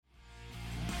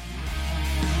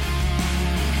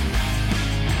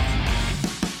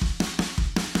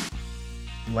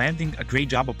landing a great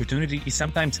job opportunity is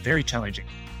sometimes very challenging.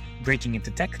 Breaking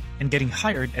into tech and getting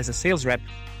hired as a sales rep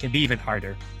can be even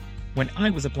harder. When I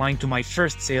was applying to my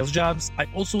first sales jobs, I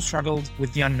also struggled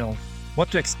with the unknown.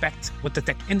 What to expect, what the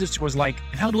tech industry was like,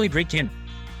 and how do I break in?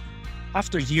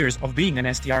 After years of being an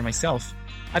SDR myself,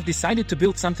 I've decided to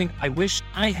build something I wish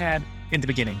I had in the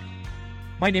beginning.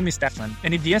 My name is Stefan,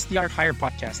 and in the SDR Hire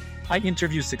podcast, I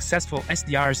interview successful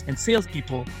SDRs and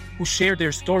salespeople who share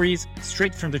their stories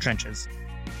straight from the trenches.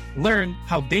 Learn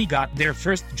how they got their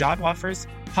first job offers,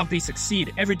 how they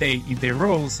succeed every day in their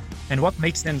roles, and what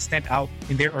makes them stand out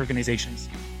in their organizations.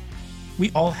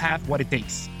 We all have what it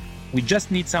takes. We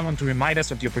just need someone to remind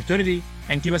us of the opportunity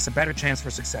and give us a better chance for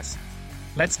success.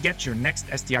 Let's get your next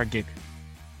SDR gig.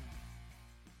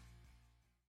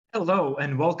 Hello,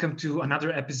 and welcome to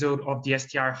another episode of the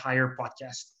SDR Hire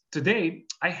podcast. Today,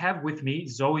 I have with me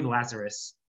Zoe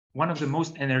Lazarus, one of the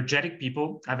most energetic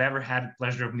people I've ever had the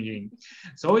pleasure of meeting.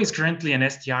 Zoe is currently an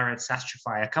SDR at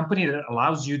Sastrify, a company that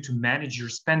allows you to manage your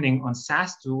spending on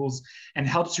SaaS tools and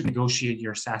helps you negotiate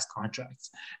your SaaS contracts.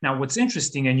 Now, what's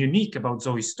interesting and unique about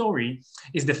Zoe's story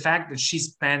is the fact that she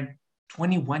spent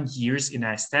 21 years in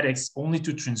aesthetics only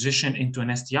to transition into an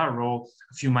SDR role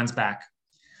a few months back.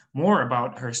 More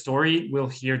about her story we'll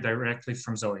hear directly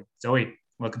from Zoe. Zoe,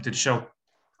 welcome to the show.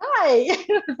 Hi,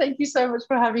 thank you so much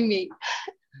for having me.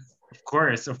 Of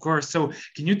course. So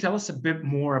can you tell us a bit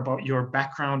more about your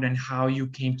background and how you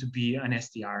came to be an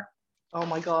SDR? Oh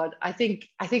my God, I think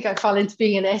I fell into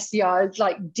being an SDR. It's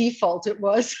like default, it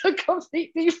was a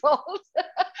complete default,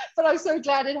 but I'm so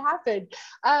glad it happened.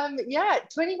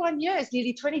 21 years,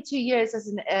 nearly 22 years as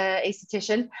an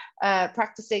aesthetician,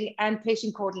 practicing and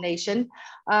patient coordination.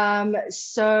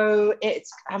 So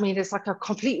it's like a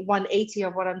complete 180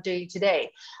 of what I'm doing today.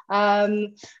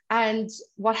 And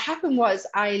what happened was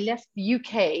I left the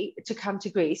UK to come to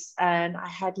Greece, and I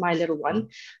had my little one.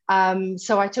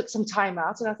 So I took some time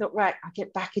out and I thought, right, I'll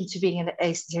get back into being an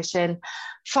aesthetician,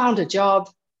 found a job,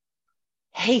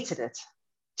 hated it.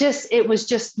 It was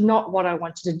just not what I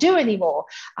wanted to do anymore.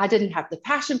 I didn't have the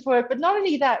passion for it, but not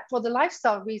only that, for the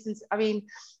lifestyle reasons. I mean,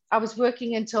 I was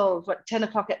working until 10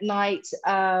 o'clock at night,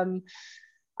 and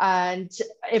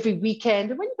every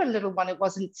weekend. And when you've got a little one, it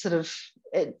wasn't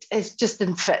it just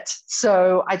didn't fit.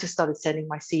 So I just started sending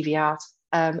my CV out.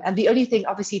 And the only thing,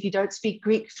 obviously, if you don't speak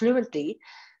Greek fluently,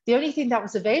 the only thing that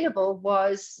was available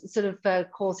was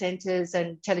call centers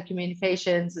and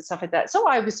telecommunications and stuff like that. So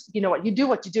I was, you do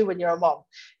what you do when you're a mom.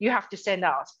 You have to send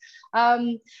out.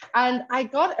 And I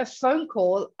got a phone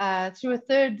call through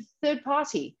a third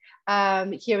party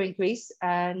here in Greece,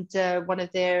 and one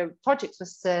of their projects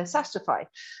was Sastrify.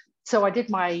 So I did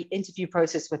my interview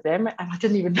process with them, and I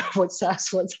didn't even know what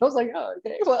SaaS was. I was like, oh,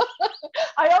 okay, well,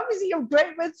 I obviously am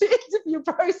great with the interview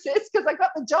process because I got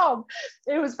the job.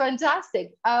 It was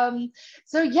fantastic.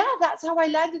 That's how I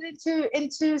landed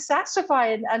into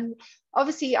Sastrify. And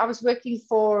obviously I was working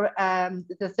for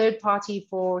the third party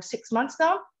for 6 months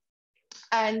now,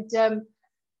 and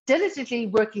diligently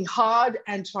working hard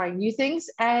and trying new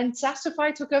things, and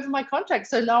Sastrify took over my contract.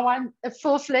 So now I'm a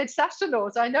full-fledged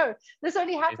astronaut. I know this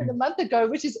only happened a month ago,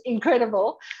 which is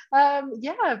incredible.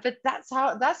 But that's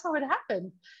how it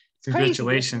happened. It's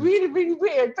Congratulations! Crazy. It's really, really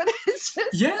weird, but it's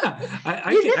just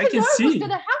I can see what's going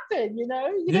to happen. You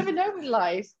never know in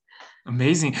life.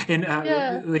 Amazing. And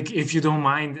if you don't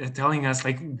mind telling us,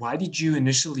 why did you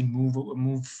initially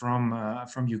move from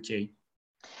UK?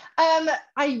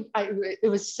 It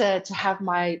was to have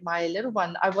my little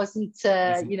one. I wasn't,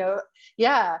 I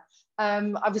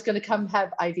was going to come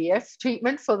have IVF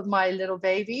treatment for my little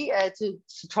baby to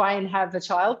try and have a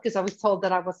child, because I was told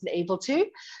that I wasn't able to.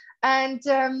 And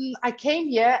I came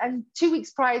here, and 2 weeks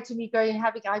prior to me going and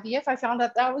having IVF, I found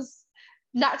out that I was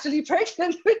naturally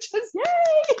pregnant, which was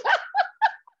yay!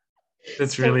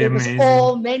 That's really amazing. It was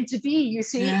all meant to be. You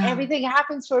see, Everything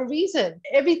happens for a reason.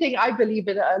 Everything, I believe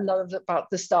in a lot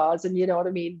about the stars, and you know what I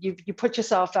mean. You put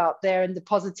yourself out there, and the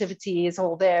positivity is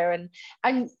all there, and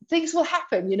things will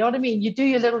happen. You know what I mean. You do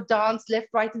your little dance, left,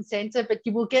 right, and center, but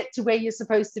you will get to where you're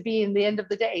supposed to be in the end of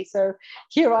the day. So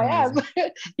here I am.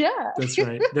 Yeah.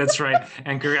 That's right.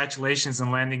 And congratulations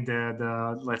on landing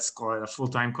the let's call it a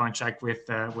full-time contract with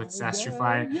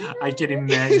Sastrify. Yeah. I can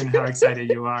imagine how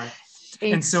excited you are.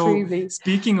 And so,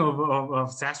 speaking of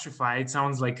Sastrify, it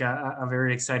sounds like a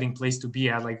very exciting place to be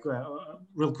at.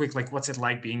 Real quick, what's it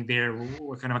like being there?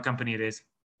 What kind of a company it is?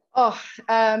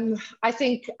 I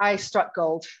think I struck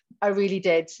gold. I really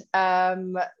did. I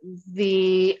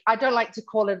don't like to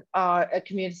call it a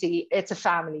community. It's a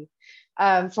family.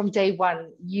 From day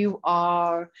one, you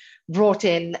are brought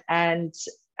in, and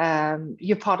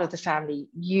you're part of the family.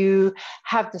 You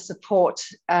have the support.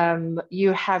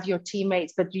 You have your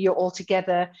teammates, but you're all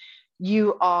together.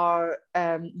 You are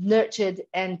nurtured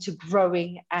into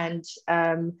growing, and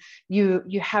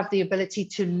you have the ability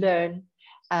to learn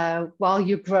while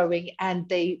you're growing, and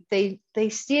they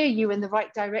steer you in the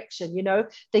right direction.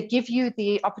 They give you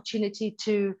the opportunity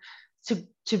to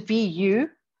be you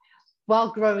while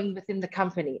growing within the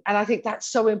company. And I think that's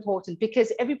so important,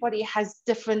 because everybody has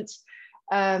different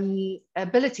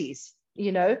abilities,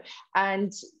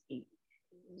 and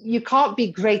you can't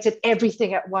be great at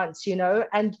everything at once,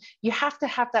 and you have to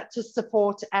have that to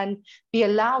support and be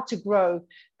allowed to grow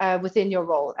within your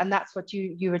role. And that's what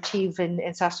you achieve in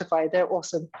Sastrify. They're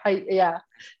awesome.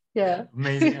 Yeah.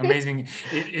 Amazing.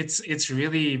 It's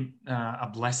really a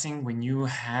blessing when you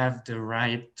have the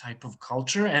right type of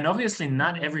culture, and obviously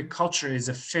not every culture is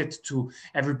a fit to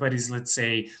everybody's, let's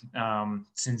say,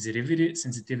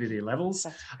 sensitivity levels.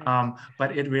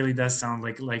 But it really does sound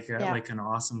like an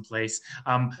awesome place.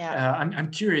 I'm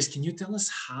curious. Can you tell us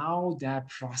how that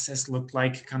process looked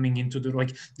like coming into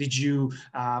did you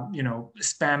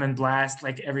spam and blast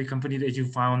like every company that you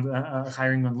found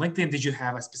hiring on LinkedIn? Did you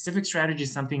have a specific strategy,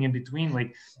 something in between?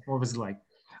 Like, what was it like?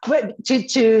 But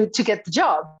to get the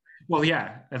job. Well,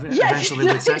 eventually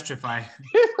with Sastrify.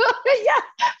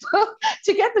 Well,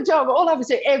 to get the job, all I was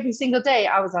doing every single day,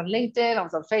 I was on LinkedIn, I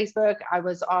was on Facebook, I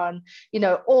was on,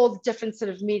 all the different sort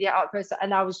of media outposts,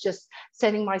 and I was just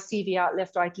sending my CV out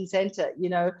left, right, and center.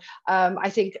 I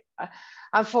think,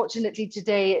 unfortunately,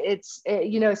 today it's,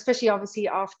 especially obviously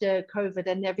after COVID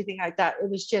and everything like that, it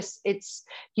was just,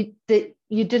 you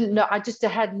didn't know. I just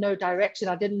had no direction.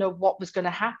 I didn't know what was going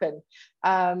to happen.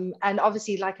 And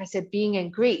obviously, like I said, being in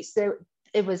Greece,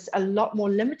 it was a lot more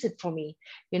limited for me,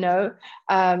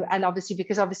 and obviously,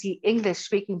 because English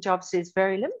speaking jobs is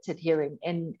very limited here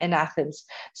in Athens.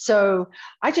 So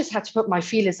I just had to put my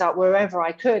feelers out wherever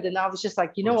I could. And I was just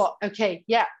like, you know what? Okay,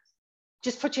 yeah.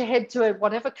 Just put your head to it.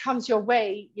 Whatever comes your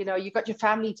way, you got your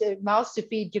family mouths to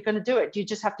feed. You're going to do it. You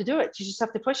just have to do it. You just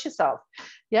have to push yourself.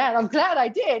 Yeah, and I'm glad I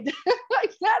did. I'm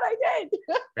glad I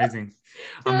did.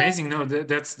 Amazing. No,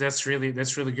 that's really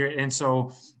great. And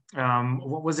so,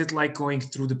 what was it like going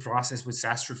through the process with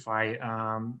Sastrify?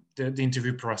 The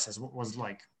interview process. What was it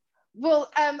like?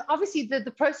 Well, obviously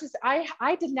the process,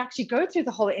 I didn't actually go through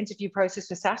the whole interview process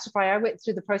with Sastrify. I went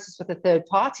through the process with a third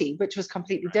party, which was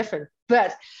completely different.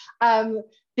 But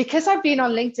because I've been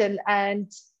on LinkedIn, and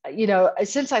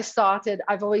since I started,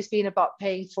 I've always been about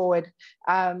paying forward.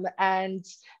 And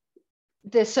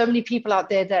there's so many people out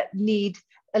there that need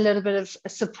a little bit of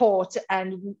support,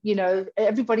 and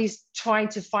everybody's trying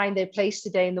to find their place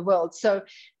today in the world. So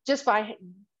just by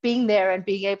being there and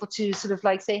being able to sort of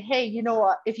like say, hey, you know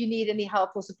what, if you need any help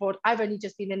or support, I've only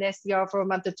just been an SDR for a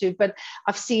month or two, but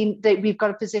I've seen that we've got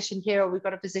a position here or we've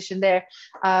got a position there.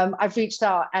 I've reached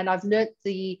out and I've learned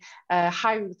the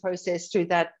hiring process through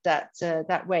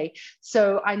that way.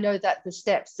 So I know that the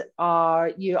steps are,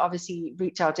 you obviously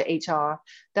reach out to HR,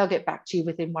 they'll get back to you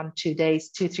within 2 days,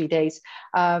 3 days.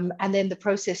 And then the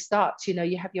process starts,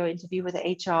 you have your interview with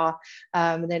the HR,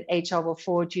 and then HR will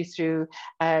forward you through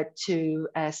to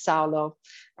Saulo,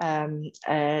 and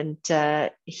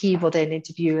he will then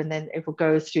interview, and then it will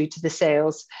go through to the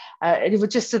sales. And it will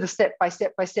just sort of step by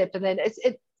step, and then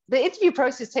the interview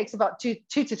process takes about two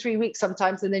to 3 weeks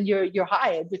sometimes, and then you're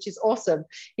hired, which is awesome,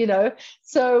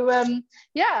 So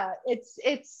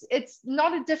it's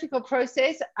not a difficult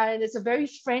process, and it's a very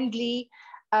friendly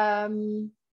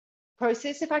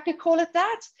process, if I could call it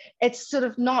that. It's sort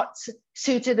of not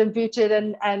suited and booted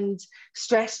and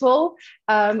stressful.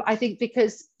 I think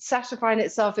because Sastrify in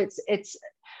itself,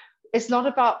 it's not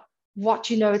about what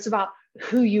it's about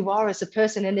who you are as a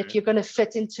person, and if you're going to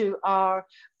fit into our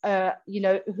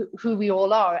who we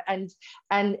all are, and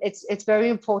it's very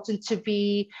important to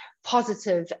be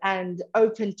positive and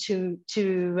open to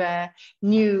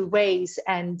new ways,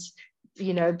 and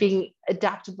being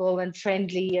adaptable and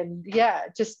friendly, and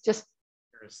just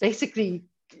basically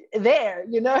there.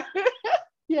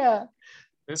 Yeah.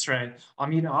 That's right. I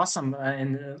mean, awesome.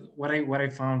 And what I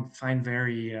find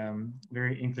very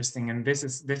very interesting, and this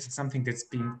is something that's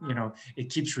been, it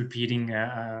keeps repeating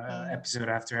episode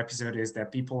after episode, is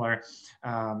that people are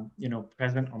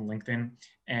present on LinkedIn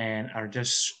and are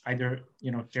just either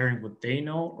sharing what they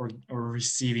know, or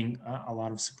receiving a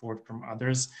lot of support from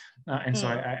others. And so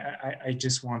I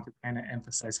just want to kind of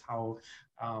emphasize how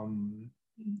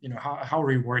how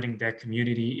rewarding that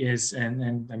community is,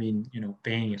 and I mean,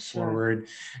 paying it forward.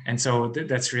 And so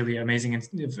that's really amazing. And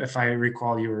if I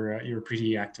recall, you're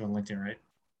pretty active on LinkedIn, right?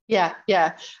 Yeah.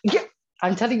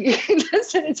 I'm telling you,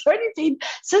 listen, it's only been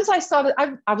since I started.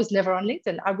 I was never on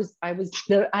LinkedIn.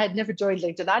 I had never joined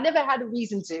LinkedIn. I never had a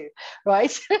reason to,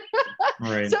 right?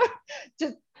 Right. So,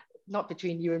 just not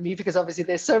between you and me, because obviously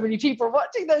there's so many people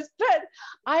watching this, but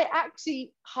I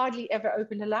actually hardly ever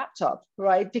opened a laptop,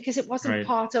 right? Because it wasn't Right.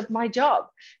 part of my job,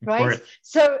 Of right? course.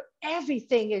 So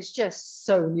everything is just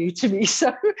so new to me.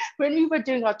 So when we were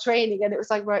doing our training and it was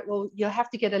like, right, well, you'll have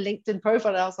to get a LinkedIn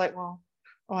profile. And I was like, well,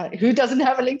 all right, who doesn't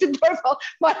have a LinkedIn profile?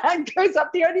 My hand goes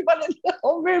up, the only one in the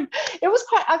whole room.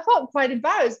 I felt quite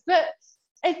embarrassed, but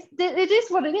it is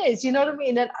what it is, you know what I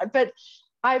mean? But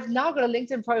I've now got a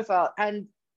LinkedIn profile, and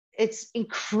it's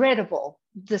incredible,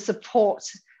 the support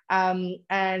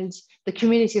and the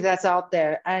community that's out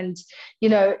there. And,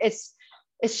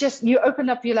 it's just, you open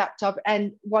up your laptop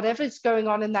and whatever's going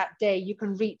on in that day, you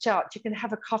can reach out, you can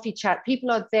have a coffee chat.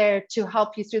 People are there to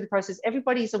help you through the process.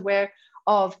 Everybody's aware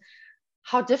of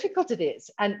how difficult it is,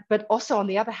 but also on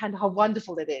the other hand, how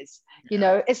wonderful it is.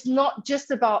 It's not just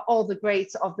about all the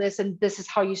greats of this and this is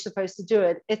how you're supposed to do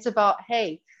it. It's about,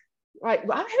 hey, right,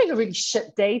 well, I'm having a really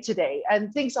shit day today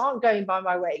and things aren't going by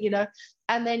my way,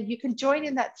 and then you can join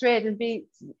in that thread and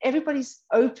everybody's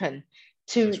open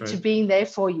to That's right. being there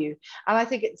for you. And I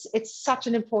think it's such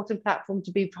an important platform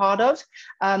to be part of,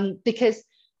 because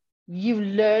you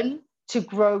learn to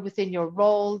grow within your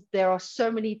role. There are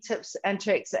so many tips and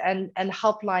tricks and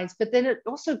helplines, but then it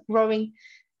also growing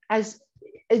as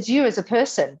you as a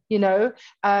person,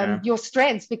 Yeah. your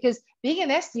strengths, because being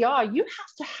an SDR, you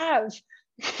have to have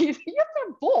you have to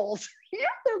have balls. You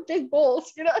have to have big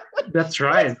balls, That's It's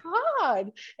right.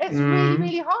 hard. It's really, Mm,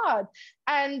 really hard.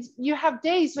 And you have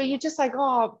days where you're just like,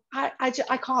 oh, I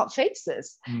can't face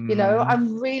this. mm,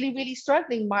 I'm really, really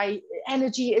struggling. My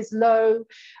energy is low.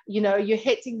 You're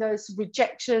hitting those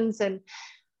rejections and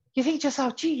you think to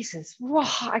yourself, Jesus, wow,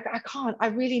 I can't. I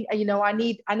really, I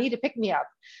need to pick me up.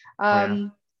 oh yeah.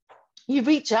 You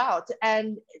reach out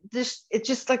and it's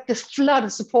just like this flood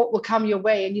of support will come your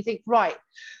way. And you think, right,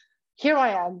 here I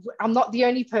am. I'm not the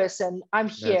only person. I'm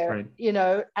That's here,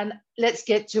 right. and let's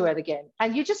get to it again.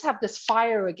 And you just have this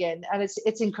fire again. And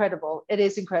it's incredible. It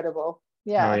is incredible.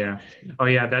 Oh Yeah. yeah. Oh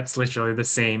yeah, that's literally the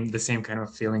same kind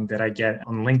of feeling that I get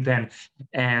on LinkedIn,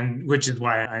 and which is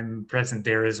why I'm present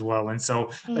there as well. And so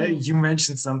Mm. you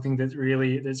mentioned something that's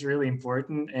really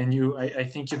important, and I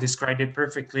think you described it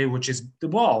perfectly, which is the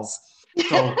walls.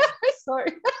 So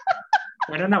Sorry.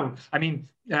 I don't know. I mean,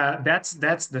 that's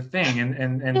the thing,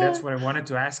 and Yeah. that's what I wanted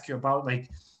to ask you about. Like,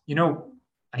 you know,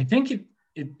 I think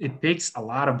it takes a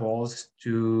lot of balls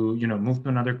to move to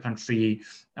another country,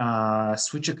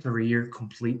 switch a career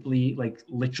completely, like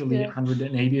literally Yeah.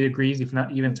 180 degrees, if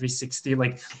not even 360.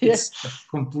 Like it's a Yes.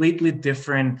 completely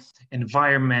different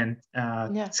environment,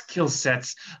 Yeah. skill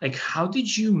sets. Like, how did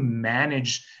you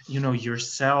manage,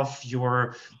 yourself,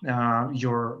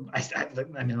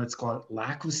 I mean, let's call it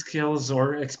lack of skills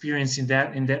or experience in that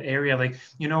area. Like,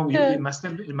 Yeah. it must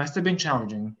have been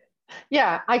challenging.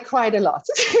 Yeah. I cried a lot.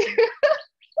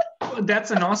 Well,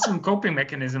 that's an awesome coping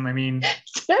mechanism. I mean,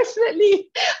 Definitely.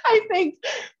 I think,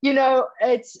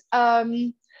 it's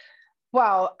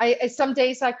wow. Some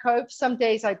days I cope, some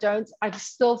days I don't. I'm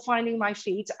still finding my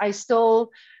feet. I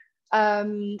still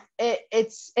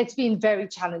it's been very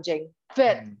challenging,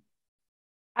 but mm,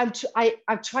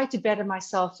 I've tried to better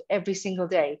myself every single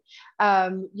day.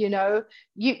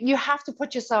 You have to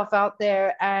put yourself out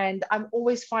there, and I'm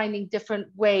always finding different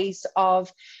ways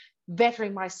of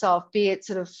bettering myself, be it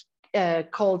sort of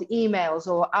cold emails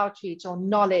or outreach or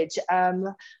knowledge.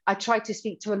 I try to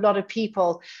speak to a lot of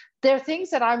people. There are things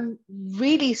that I'm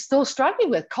really still struggling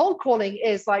with. Cold calling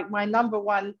is like my number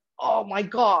one. Oh my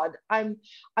God, I'm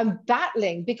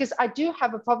battling because I do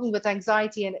have a problem with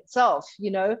anxiety in itself.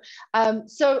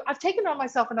 So I've taken on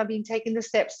myself and I've been taking the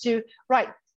steps to, right,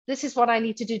 this is what I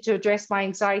need to do to address my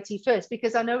anxiety first,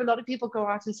 because I know a lot of people go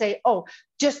out and say, oh,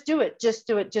 just do it, just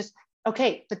do it, just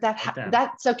okay, but like that.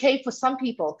 that's okay for some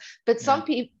people, but Yeah. some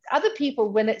people, other people,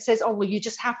 when it says, oh well, you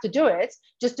just have to do it,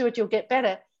 just do it, you'll get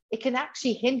better, it can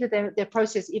actually hinder their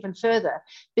process even further,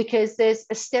 because there's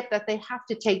a step that they have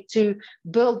to take to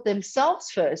build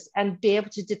themselves first and be able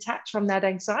to detach from that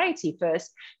anxiety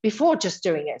first before just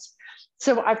doing it.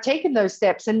 So I've taken those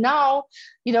steps, and now,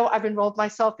 I've enrolled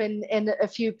myself in a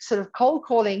few sort of cold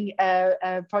calling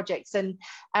projects, and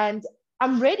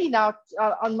I'm ready now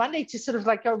on Monday to sort of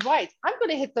like go, right, I'm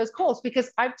going to hit those calls, because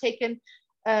I've taken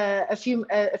a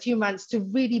few months to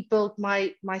really build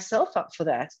myself up for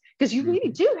that, because you really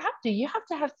Mhm. do you have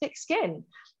to have thick skin.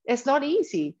 It's not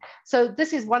easy. So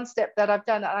this is one step that I've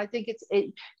done, and I think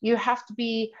you have to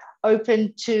be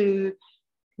open to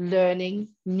learning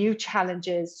new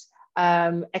challenges,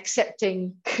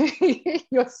 accepting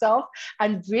yourself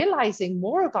and realizing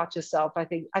more about yourself. I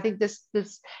think this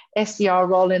SDR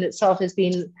role in itself has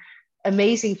been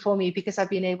amazing for me, because I've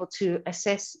been able to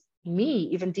assess me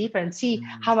even deeper and see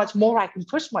how much more I can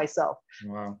push myself.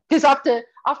 Wow. Because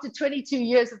after 22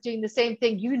 years of doing the same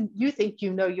thing, you think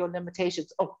you know your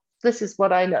limitations. Oh, this is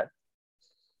what I know.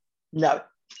 No.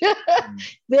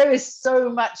 There is so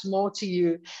much more to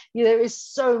you. There is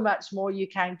so much more you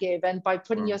can give. And by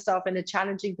putting yourself in a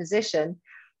challenging position,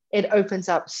 it opens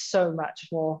up so much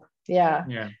more. Yeah.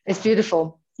 It's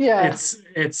beautiful. Yeah.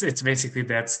 It's basically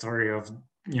that story of,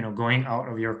 going out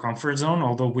of your comfort zone.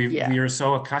 Although we are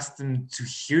so accustomed to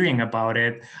hearing about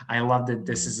it, I love that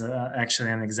this is actually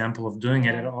an example of doing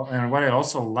it. And what I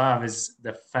also love is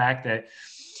the fact that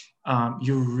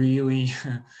you really,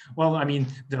 well, I mean,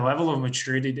 the level of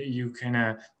maturity that you kind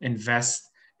of invest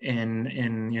in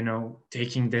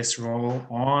taking this role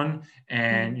on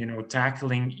and,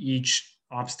 tackling each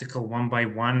obstacle one by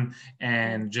one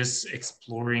and just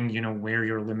exploring, where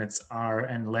your limits are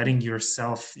and letting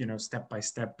yourself, step by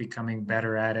step becoming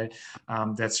better at it.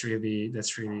 That's really,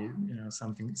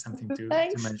 something to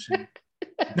mention.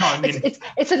 No, I mean,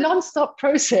 it's a non-stop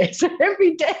process.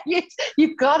 Every day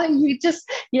you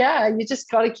just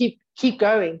gotta keep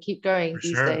going these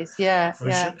days.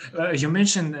 Sure. You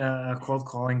mentioned cold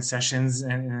calling sessions,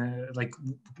 and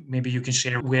maybe you can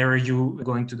share, where are you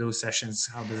going to those sessions?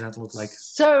 How does that look like?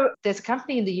 So there's a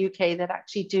company in the UK that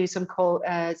actually do some call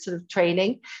sort of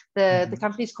training. The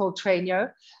company's called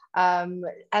Trainio.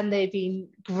 And they've been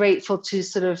grateful to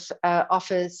sort of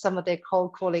offer some of their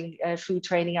cold calling free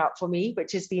training out for me,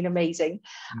 which has been amazing.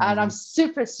 And I'm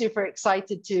super, super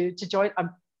excited to join.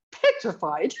 I'm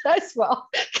petrified as well,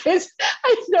 because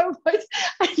I know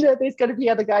there's going to be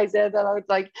other guys there that are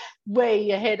like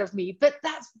way ahead of me, but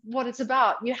that's what it's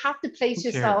about. You have to place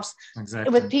yourself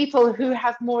with people who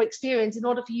have more experience in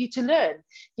order for you to learn.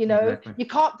 You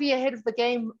can't be ahead of the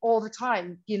game all the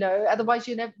time, otherwise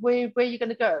you never, where are you going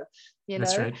to go?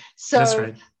 That's right. So that's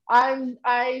right.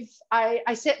 I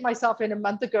set myself in a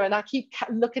month ago, and I keep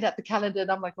looking at the calendar and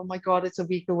I'm like, oh my God, it's a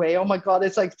week away. Oh my God,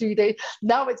 it's like 3 days.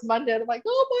 Now it's Monday. And I'm like,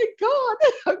 oh my God,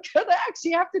 I'm going to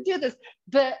actually have to do this.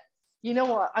 But you know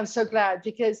what? I'm so glad,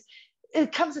 because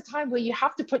it comes a time where you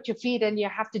have to put your feet in, you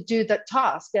have to do that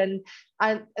task. And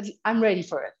I'm ready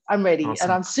for it. I'm ready. Awesome.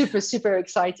 And I'm super, super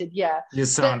excited. Yeah. You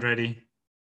sound ready.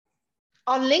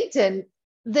 On LinkedIn,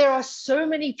 there are so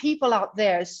many people out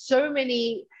there, so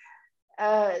many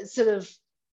sort of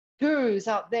gurus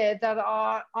out there that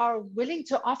are willing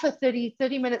to offer 30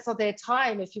 minutes of their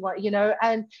time if you want,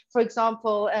 and for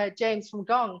example, James from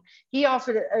Gong, he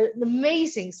offered an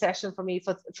amazing session for me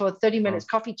for 30 minutes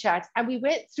coffee chat, and we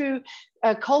went through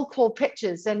cold call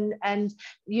pitches and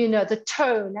the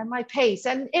tone and my pace,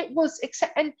 and it was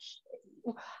and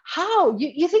how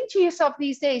you think to yourself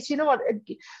these days,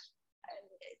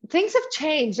 things have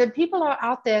changed and people are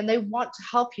out there and they want to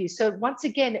help you. So once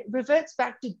again, it reverts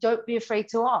back to don't be afraid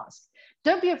to ask.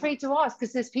 Don't be afraid to ask,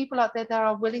 because there's people out there that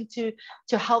are willing to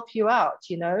help you out.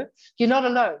 You're not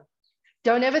alone.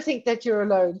 Don't ever think that you're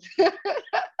alone.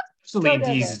 Especially in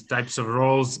these types of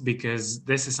roles, because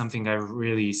this is something I've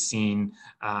really seen,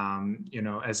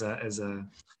 as a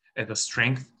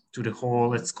strength to the whole,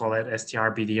 let's call it STR,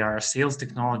 BDR, sales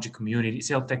technology community,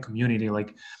 sales tech community,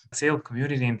 like sales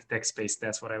community in the tech space.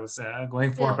 That's what I was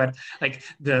going for. But like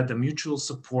the mutual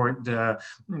support, the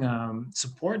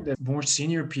support that more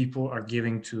senior people are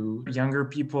giving to younger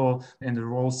people in the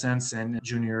role sense and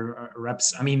junior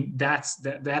reps. I mean, that's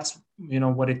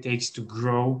what it takes to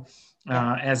grow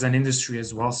as an industry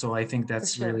as well. So I think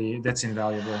that's that's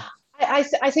invaluable. I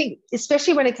think,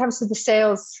 especially when it comes to the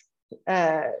sales,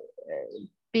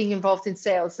 being involved in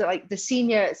sales, so like the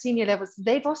senior levels,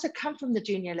 they've also come from the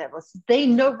junior levels. They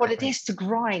know what it is to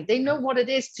grind. They know what it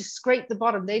is to scrape the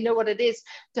bottom. They know what it is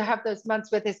to have those months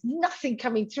where there's nothing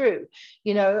coming through,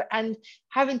 and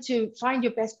having to find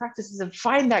your best practices and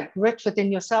find that grit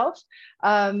within yourself.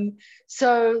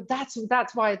 So that's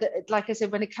why, like I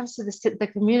said, when it comes to the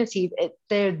community,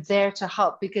 they're there to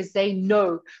help, because they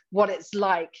know what it's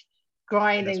like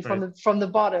grinding from the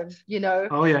bottom,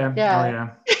 Oh yeah.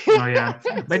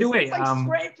 By the way,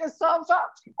 scrape yourself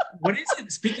up. What is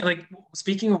it?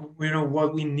 Speaking of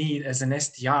what we need as an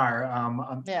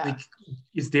SDR, like,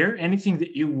 is there anything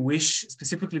that you wish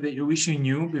you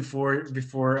knew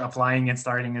before applying and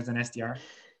starting as an SDR?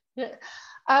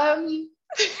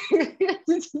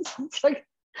 It's like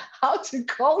how to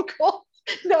cold call.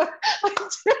 No.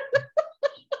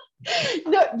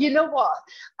 No, you know what?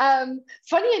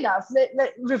 Funny enough,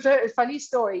 funny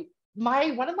story.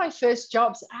 one of my first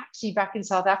jobs actually back in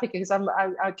South Africa, because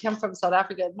I come from South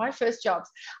Africa. My first jobs,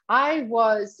 I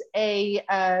was a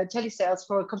telesales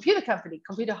for a computer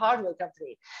hardware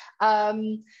company.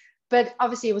 But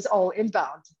obviously it was all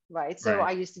inbound, right? So Right.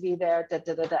 I used to be there,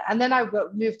 and then I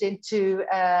moved into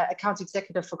account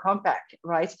executive for Compaq,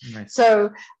 right? Nice.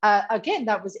 So again,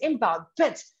 that was inbound,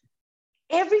 but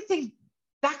everything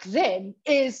back then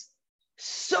is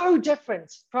so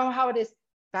different from how it is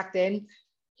back then.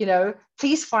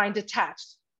 Please find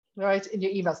attached, right, in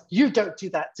your emails. You don't do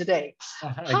that today.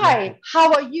 Exactly. Hi,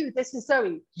 how are you? This is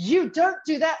Zoe. You don't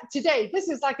do that today. This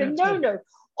is like a no-no.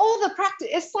 All the practice,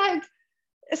 it's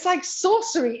like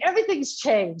sorcery. Everything's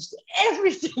changed.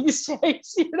 Everything's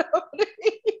changed. You know what I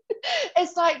mean?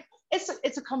 It's like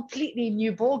it's a completely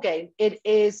new ball game. It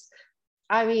is.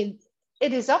 I mean,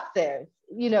 it is up there.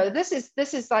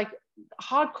 This is like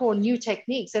hardcore new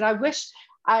techniques, and I wish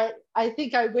I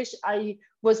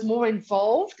was more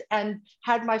involved and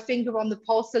had my finger on the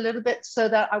pulse a little bit, so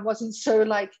that I wasn't so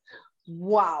like,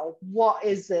 wow, what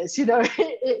is this?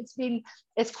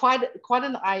 It's quite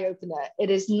an eye opener.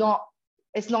 It's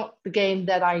not the game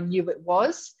that I knew it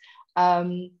was.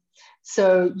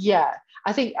 So yeah,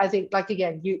 I think like,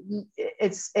 again,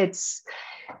 it's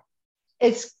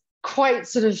quite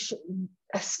sort of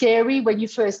scary when you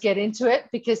first get into it,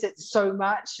 because it's so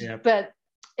much. Yeah. But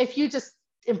if you just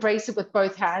embrace it with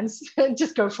both hands and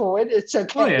just go forward, it's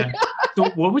okay. Oh, yeah.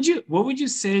 So what would you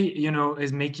say,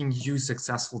 is making you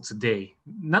successful today?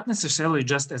 Not necessarily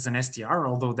just as an SDR,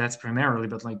 although that's primarily,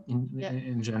 but like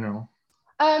in general.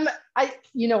 I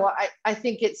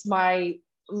think it's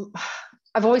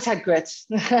I've always had grit,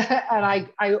 and I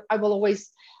will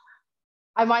always.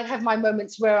 I might have my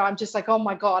moments where I'm just like, oh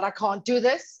my God, I can't do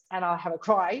this, and I'll have a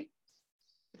cry.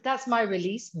 That's my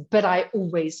release, but I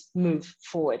always move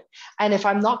forward. And if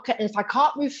I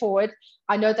can't move forward,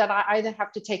 I know that I either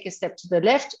have to take a step to the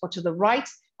left or to the right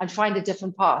and find a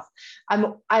different path.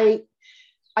 I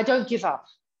don't give up.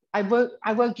 I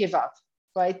won't give up.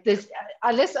 Right?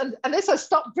 Unless I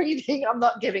stop breathing, I'm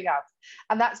not giving up.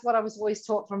 And that's what I was always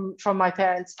taught from my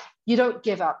parents. You don't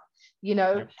give up.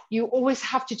 You always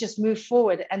have to just move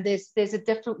forward, and there's a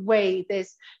different way.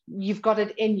 You've got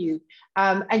it in you,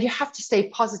 and you have to stay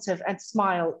positive and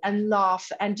smile and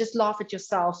laugh, and just laugh at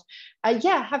yourself. Have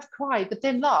a cry, but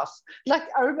then laugh. Like,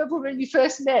 I remember when we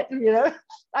first met,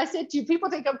 I said to you,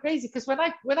 people think I'm crazy because when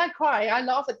I cry, I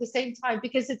laugh at the same time,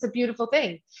 because it's a beautiful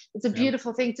thing. It's a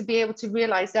beautiful thing to be able to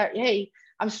realize that, hey,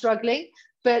 I'm struggling,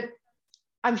 but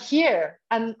I'm here,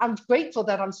 and I'm grateful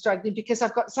that I'm struggling, because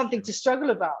I've got something to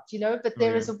struggle about, but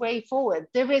there is a way forward.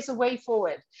 There is a way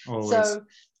forward. Always. So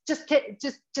just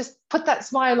put that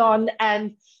smile on,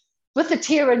 and with a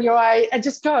tear in your eye, and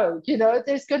just go,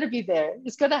 there's going to be there.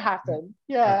 It's going to happen.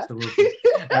 Yeah. Absolutely.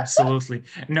 Absolutely.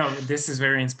 No, this is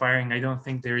very inspiring. I don't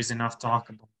think there is enough talk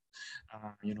about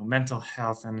mental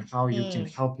health and how you can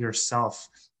help yourself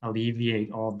alleviate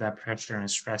all that pressure and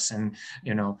stress and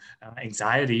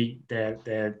anxiety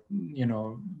that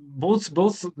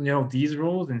both these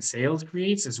roles in sales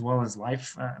creates, as well as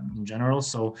life in general.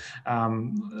 So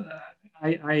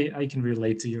I can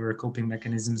relate to your coping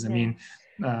mechanisms. I mean,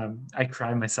 I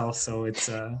cry myself, so it's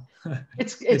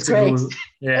it's great.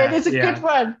 It is a good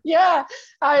one. Yeah.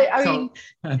 I mean,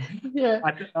 yeah.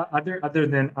 Other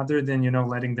than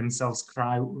letting themselves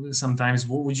cry sometimes,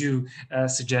 what would you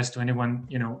suggest to anyone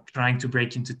trying to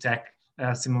break into tech,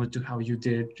 similar to how you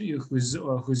did,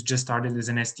 who's just started as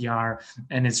an SDR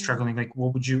and is struggling? Like,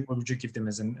 what would you give them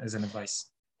as an advice?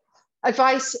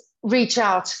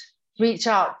 Reach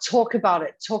out, talk about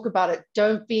it.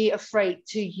 Don't be afraid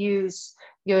to use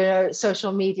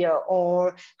social media,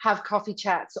 or have coffee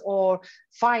chats, or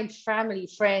find family,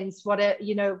 friends,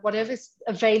 whatever's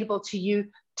available to you.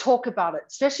 Talk about it,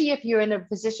 especially if you're in a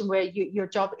position where your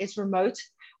job is remote,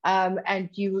 and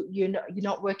you're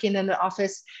not working in an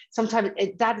office. Sometimes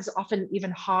that is often even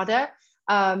harder.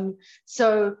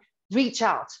 So reach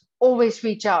out. Always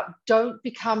reach out. Don't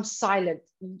become silent.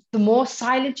 The more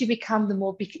silent you become, the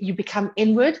more you become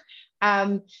inward.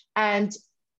 And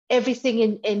everything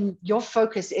in your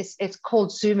focus it's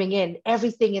called zooming in.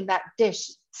 Everything in that dish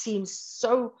seems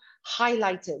so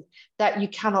highlighted that you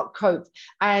cannot cope.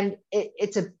 And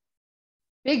it's a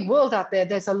big world out there.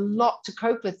 There's a lot to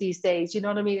cope with these days. You know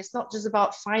what I mean? It's not just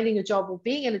about finding a job or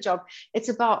being in a job. It's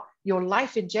about your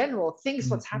life in general, things,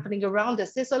 what's happening around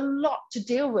us. There's a lot to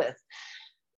deal with.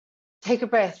 Take a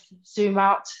breath, zoom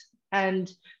out,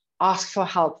 and ask for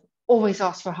help. Always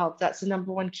ask for help. That's the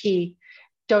number one key.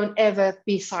 Don't ever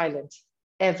be silent,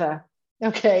 ever.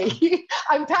 Okay.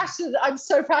 I'm passionate. I'm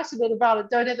so passionate about it.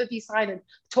 Don't ever be silent.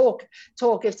 Talk.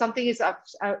 If something is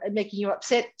making you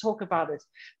upset, talk about it.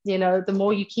 The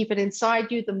more you keep it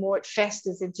inside you, the more it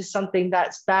festers into something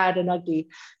that's bad and ugly.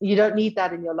 You don't need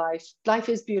that in your life. Life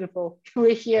is beautiful.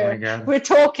 We're here. Oh, we're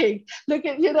talking. Look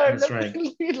at, That's right.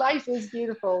 Life is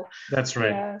beautiful. That's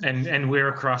right. Yeah. And we're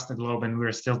across the globe, and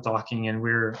we're still talking, and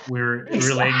we're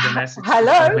relaying the message.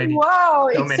 Hello. Wow.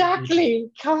 Exactly.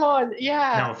 Come on.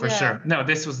 Yeah. No, for sure. No,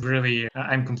 this was really,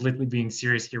 I'm completely being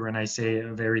serious here when I say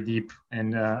very deep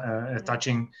and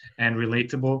touching and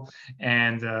relatable.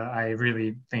 And I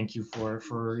really thank you for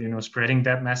spreading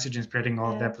that message and spreading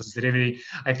all of that positivity.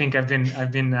 I think I've been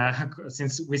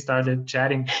since we started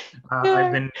chatting,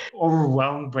 I've been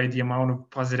overwhelmed by the amount of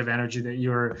positive energy that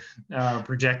you're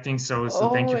projecting. So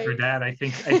thank you for that. I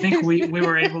think we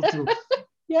were able to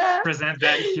present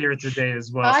that here today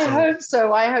as well. I hope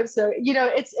so.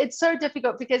 It's so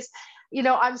difficult because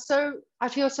I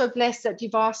feel so blessed that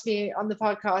you've asked me on the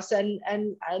podcast,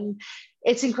 and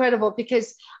it's incredible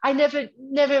because I never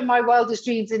in my wildest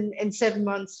dreams in 7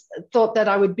 months thought that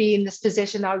I would be in this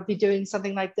position. I would be doing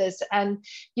something like this. And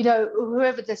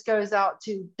whoever this goes out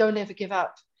to, don't ever give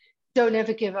up. Don't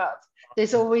ever give up.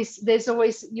 There's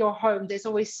always your home. There's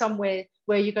always somewhere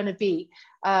where you're going to be,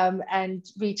 and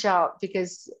reach out,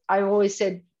 because I always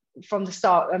said from the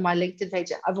start on my LinkedIn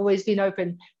page, I've always been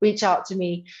open. Reach out to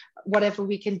me. Whatever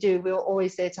we can do, we're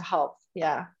always there to help.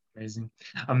 Yeah.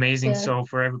 Amazing. So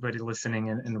for everybody listening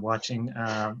and watching,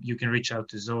 you can reach out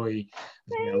to Zoe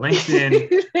via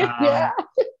LinkedIn.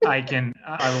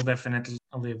 I will definitely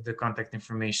leave the contact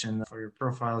information for your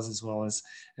profiles as well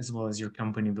as your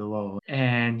company below.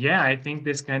 And I think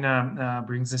this kind of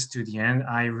brings us to the end.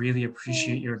 I really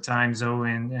appreciate your time, Zoe,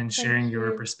 and sharing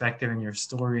your perspective and your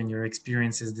story and your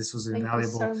experiences. This was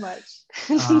invaluable. Thank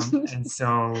you so much. And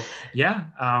so,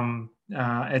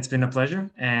 it's been a pleasure,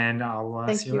 and I'll see you around.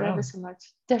 Thank you ever so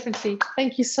much. Definitely.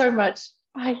 Thank you so much.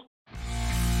 Bye.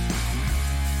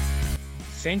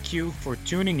 Thank you for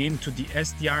tuning in to the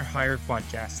SDR Hire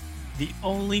podcast, the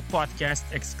only podcast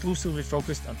exclusively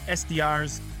focused on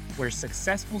SDRs, where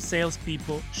successful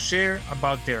salespeople share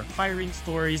about their hiring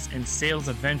stories and sales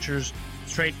adventures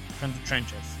straight from the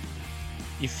trenches.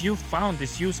 If you found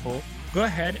this useful, go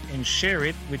ahead and share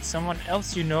it with someone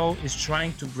else you know is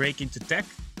trying to break into tech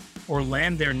or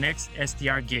land their next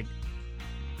SDR gig.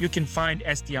 You can find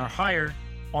SDR Hire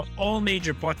on all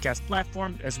major podcast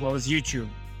platforms as well as YouTube.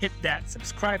 Hit that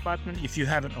subscribe button if you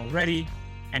haven't already,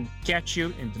 and catch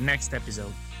you in the next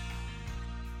episode.